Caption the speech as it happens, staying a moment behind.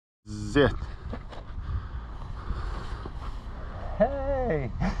is it. Hey!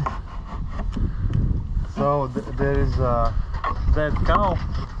 So there is a dead cow.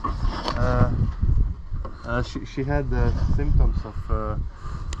 She had the symptoms of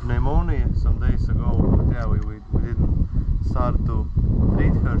pneumonia some days ago, but yeah, we didn't start to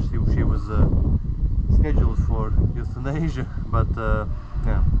treat her. She was scheduled for euthanasia, but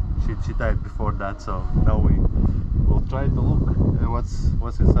yeah, she died before that. So now we will try to look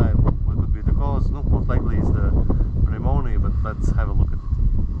what's inside. What could be the cause? No, most likely is the pneumonia, but let's have a look at it.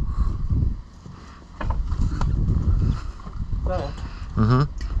 Mm-hmm.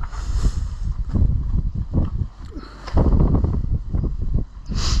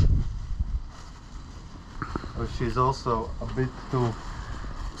 But she's also a bit too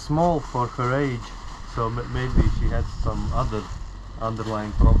small for her age, so maybe she had some other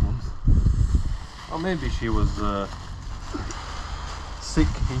underlying problems, or maybe she was sick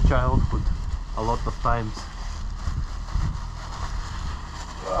in childhood a lot of times.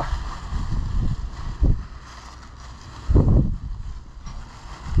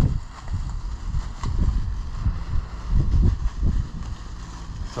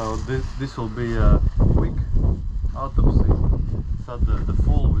 So this will be a quick autopsy. It's not the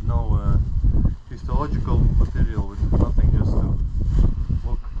full with no histological material, with nothing, just to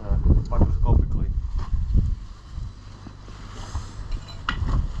look microscopically.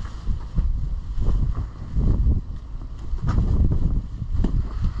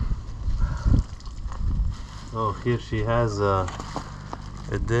 Oh, here she has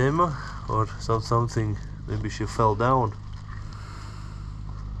edema or something. Maybe she fell down.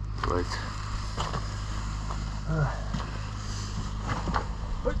 Right.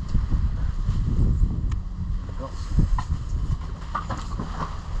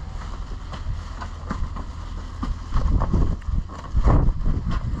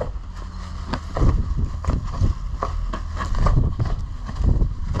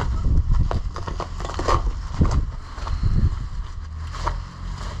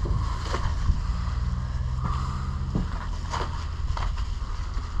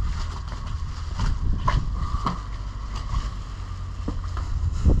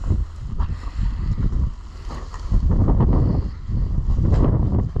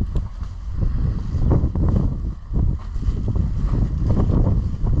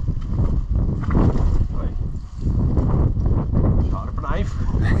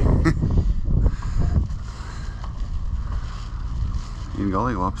 Geen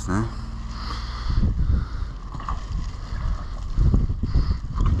gollywops, né?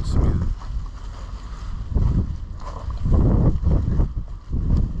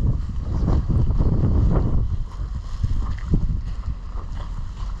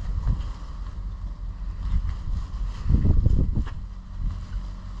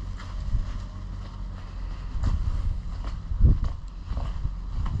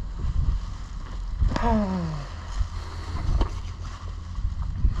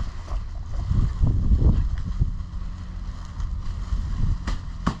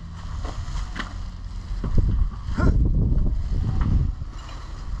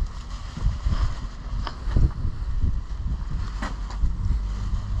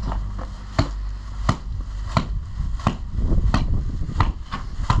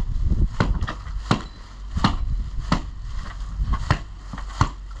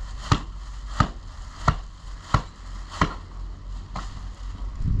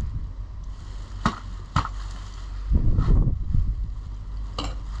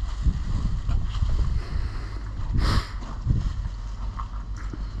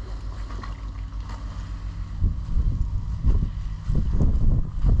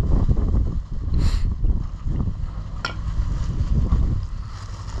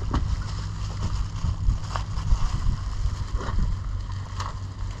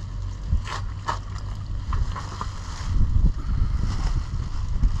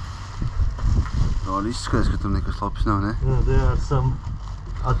 Izskatās, ka tur nekas labs nav, ne? Yeah, there are some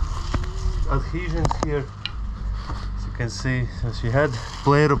adhesions here. As you can see, she had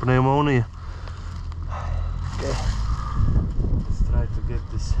pneumonia. Okay. Let's try to get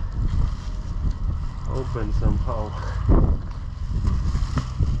this open somehow.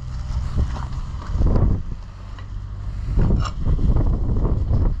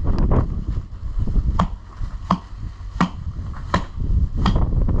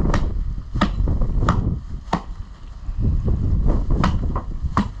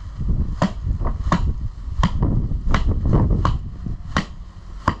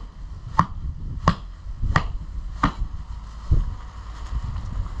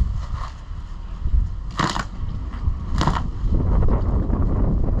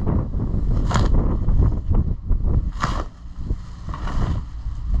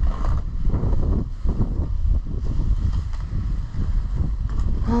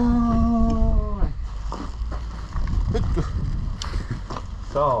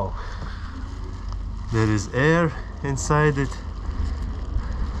 So there is air inside it.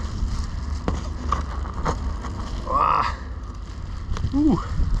 Ah. Ooh.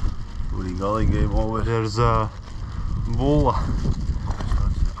 Bloody golly, game over. There's a bulla,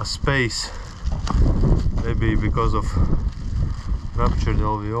 a space, maybe because of ruptured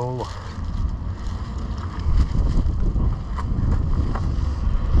alveoli.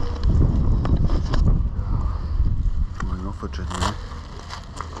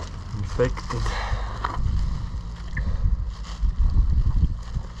 Infected.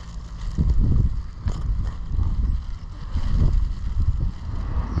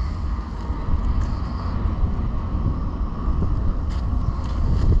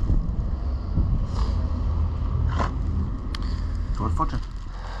 What for?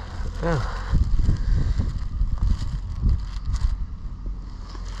 Yeah.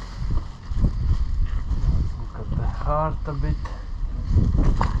 Look at the heart a bit.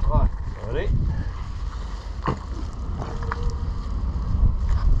 Oh, sorry.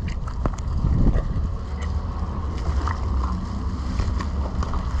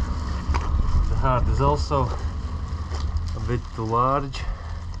 The heart is also a bit too large.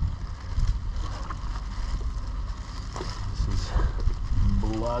 This is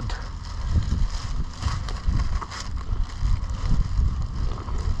blood.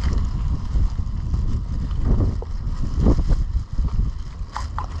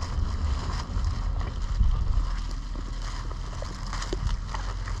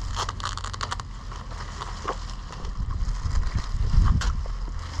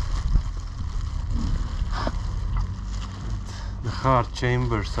 The heart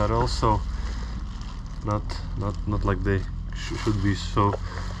chambers are also not like they should be, so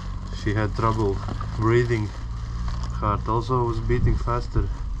she had trouble breathing. Heart also was beating faster.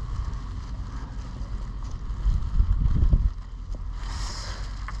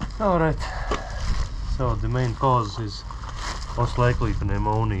 Alright, so the main cause is most likely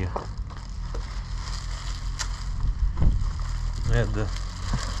pneumonia. Yeah, the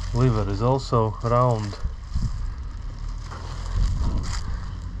liver is also round.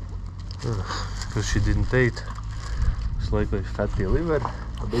 Because she didn't eat, slightly fatty liver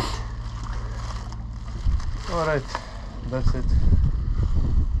a bit. Alright, that's it.